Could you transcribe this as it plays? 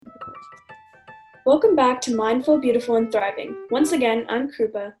Welcome back to Mindful, Beautiful, and Thriving. Once again, I'm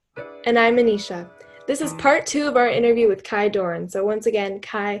Krupa. And I'm Anisha. This is part 2 of our interview with Kai Doran. So once again,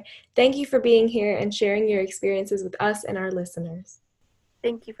 Kai, thank you for being here and sharing your experiences with us and our listeners.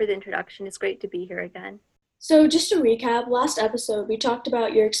 Thank you for the introduction. It's great to be here again. So just to recap, last episode we talked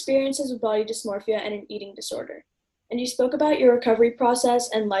about your experiences with body dysmorphia and an eating disorder. And you spoke about your recovery process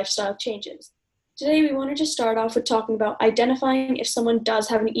and lifestyle changes. Today we wanted to start off with talking about identifying if someone does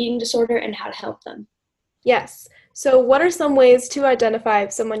have an eating disorder and how to help them. Yes. So what are some ways to identify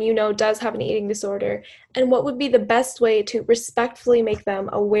if someone you know does have an eating disorder, and what would be the best way to respectfully make them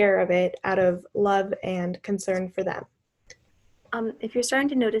aware of it out of love and concern for them? If you're starting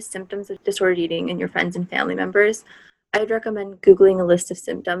to notice symptoms of disordered eating in your friends and family members, I'd recommend Googling a list of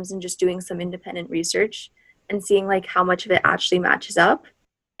symptoms and just doing some independent research and seeing how much of it actually matches up.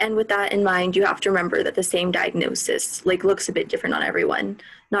 And with that in mind, you have to remember that the same diagnosis looks a bit different on everyone.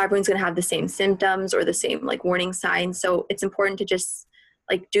 Not everyone's going to have the same symptoms or the same warning signs. So it's important to just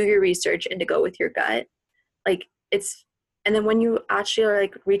do your research and to go with your gut. And then when you actually are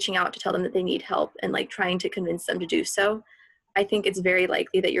reaching out to tell them that they need help and trying to convince them to do so, I think it's very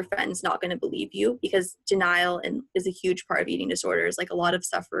likely that your friend's not going to believe you, because denial is a huge part of eating disorders. A lot of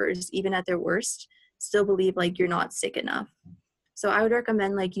sufferers, even at their worst, still believe you're not sick enough. So I would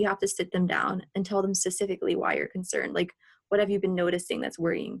recommend you have to sit them down and tell them specifically why you're concerned. What have you been noticing that's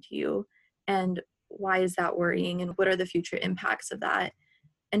worrying to you? And why is that worrying? And what are the future impacts of that?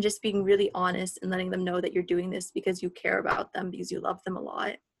 And just being really honest and letting them know that you're doing this because you care about them, because you love them a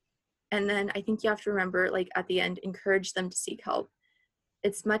lot. And then I think you have to remember, at the end, encourage them to seek help.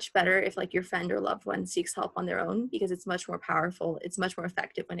 It's much better if your friend or loved one seeks help on their own, because it's much more powerful. It's much more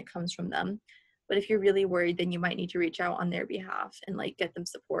effective when it comes from them. But if you're really worried, then you might need to reach out on their behalf and get them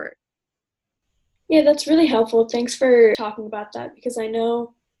support. Yeah, that's really helpful. Thanks for talking about that, because I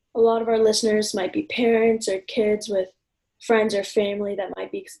know a lot of our listeners might be parents or kids with friends or family that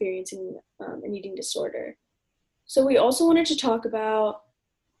might be experiencing an eating disorder. So we also wanted to talk about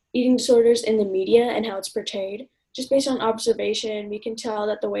eating disorders in the media and how it's portrayed. Just based on observation, we can tell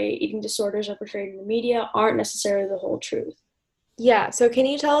that the way eating disorders are portrayed in the media aren't necessarily the whole truth. Yeah, so can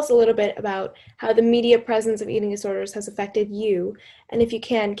you tell us a little bit about how the media presence of eating disorders has affected you? And if you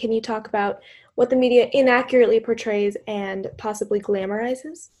can you talk about what the media inaccurately portrays and possibly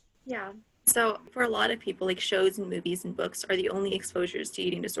glamorizes? Yeah. So for a lot of people, shows and movies and books are the only exposures to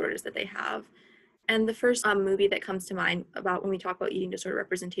eating disorders that they have. And the first movie that comes to mind about when we talk about eating disorder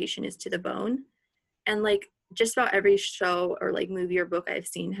representation is To the Bone. And just about every show or movie or book I've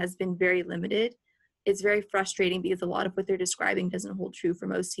seen has been very limited. It's very frustrating because a lot of what they're describing doesn't hold true for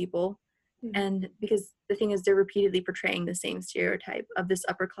most people. Mm-hmm. And because the thing is, they're repeatedly portraying the same stereotype of this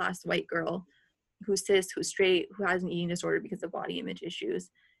upper class white girl who's cis, who's straight, who has an eating disorder because of body image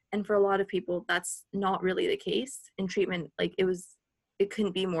issues. And for a lot of people, that's not really the case. In treatment, it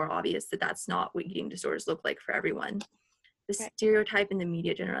couldn't be more obvious that that's not what eating disorders look like for everyone. The stereotype in the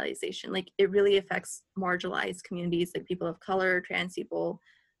media generalization, it really affects marginalized communities, people of color, trans people,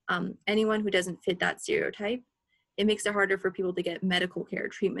 anyone who doesn't fit that stereotype. It makes it harder for people to get medical care,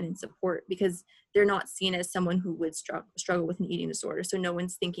 treatment, and support, because they're not seen as someone who would struggle with an eating disorder. So no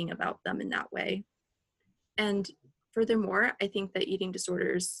one's thinking about them in that way. And furthermore, I think that eating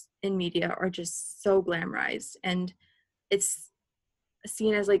disorders in media are just so glamorized, and it's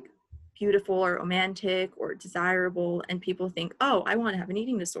seen as beautiful or romantic or desirable, and people think, oh, I want to have an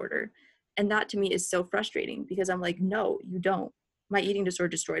eating disorder. And that to me is so frustrating, because I'm no, you don't. My eating disorder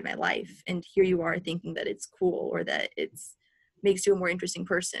destroyed my life, and here you are thinking that it's cool, or that it's makes you a more interesting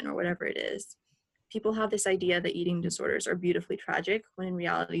person, or whatever it is. People have this idea that eating disorders are beautifully tragic, when in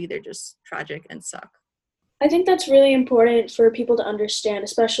reality they're just tragic and suck. I think that's really important for people to understand,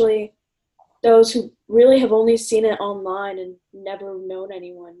 especially those who really have only seen it online and never known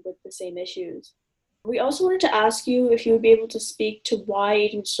anyone with the same issues. We also wanted to ask you if you would be able to speak to why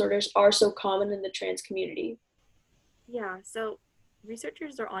eating disorders are so common in the trans community. Yeah, so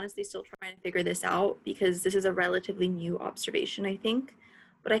researchers are honestly still trying to figure this out, because this is a relatively new observation, I think.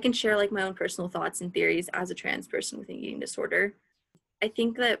 But I can share my own personal thoughts and theories as a trans person with an eating disorder. I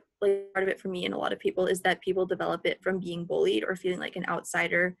think that part of it for me and a lot of people is that people develop it from being bullied or feeling like an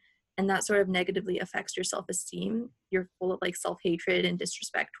outsider, and that sort of negatively affects your self-esteem. You're full of self-hatred and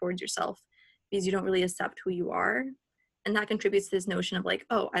disrespect towards yourself, because you don't really accept who you are. And that contributes to this notion of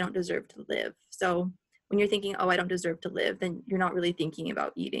oh, I don't deserve to live. So when you're thinking, oh, I don't deserve to live, then you're not really thinking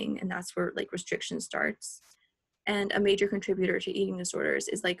about eating, and that's where restriction starts. And a major contributor to eating disorders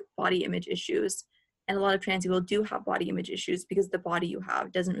is body image issues. And a lot of trans people do have body image issues because the body you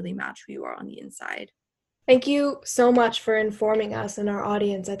have doesn't really match who you are on the inside. Thank you so much for informing us and our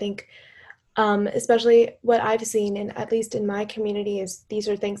audience. I think Especially what I've seen, and at least in my community, is these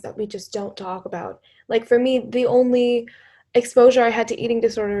are things that we just don't talk about. Like for me, the only exposure I had to eating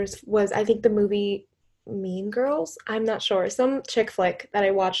disorders was, I think, the movie Mean Girls. I'm not sure, some chick flick that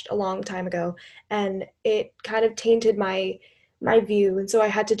I watched a long time ago, and it kind of tainted my view, and so I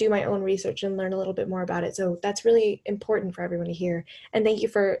had to do my own research and learn a little bit more about it. So that's really important for everyone to hear. And thank you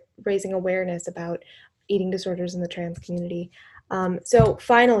for raising awareness about eating disorders in the trans community. So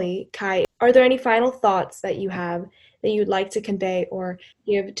finally, Kai, are there any final thoughts that you have that you'd like to convey or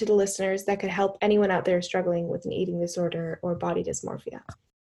give to the listeners that could help anyone out there struggling with an eating disorder or body dysmorphia?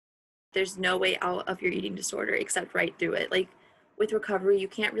 There's no way out of your eating disorder except right through it. Like with recovery, you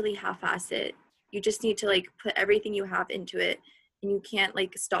can't really half-ass it. You just need to like put everything you have into it, and you can't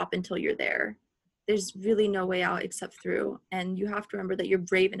like stop until you're there. There's really no way out except through. And you have to remember that you're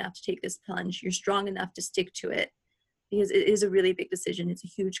brave enough to take this plunge. You're strong enough to stick to it, because it is a really big decision. It's a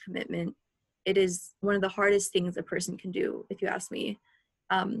huge commitment. It is one of the hardest things a person can do, if you ask me.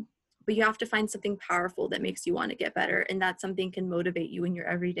 But you have to find something powerful that makes you want to get better, and that something can motivate you in your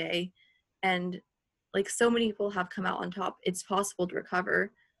everyday. And like so many people have come out on top, it's possible to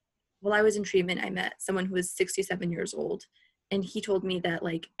recover. While I was in treatment, I met someone who was 67 years old, and he told me that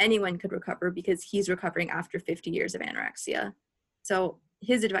like anyone could recover because he's recovering after 50 years of anorexia. So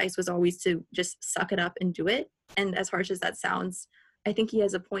his advice was always to just suck it up and do it. And as harsh as that sounds, I think he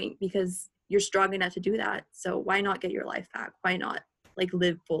has a point, because you're strong enough to do that. So why not get your life back? Why not like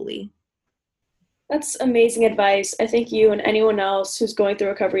live fully? That's amazing advice. I think you and anyone else who's going through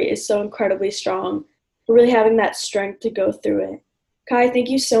recovery is so incredibly strong for really having that strength to go through it. Kai, thank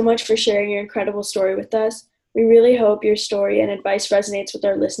you so much for sharing your incredible story with us. We really hope your story and advice resonates with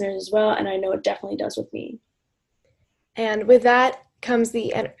our listeners as well, and I know it definitely does with me. And with that comes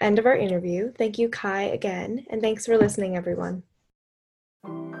the end of our interview. Thank you, Kai, again, and thanks for listening, everyone.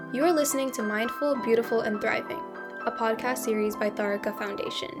 You are listening to Mindful, Beautiful, and Thriving, a podcast series by Tharaka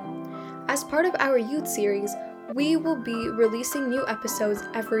Foundation. As part of our youth series, we will be releasing new episodes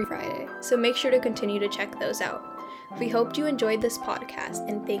every Friday, so make sure to continue to check those out. We hope you enjoyed this podcast,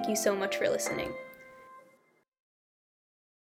 and thank you so much for listening.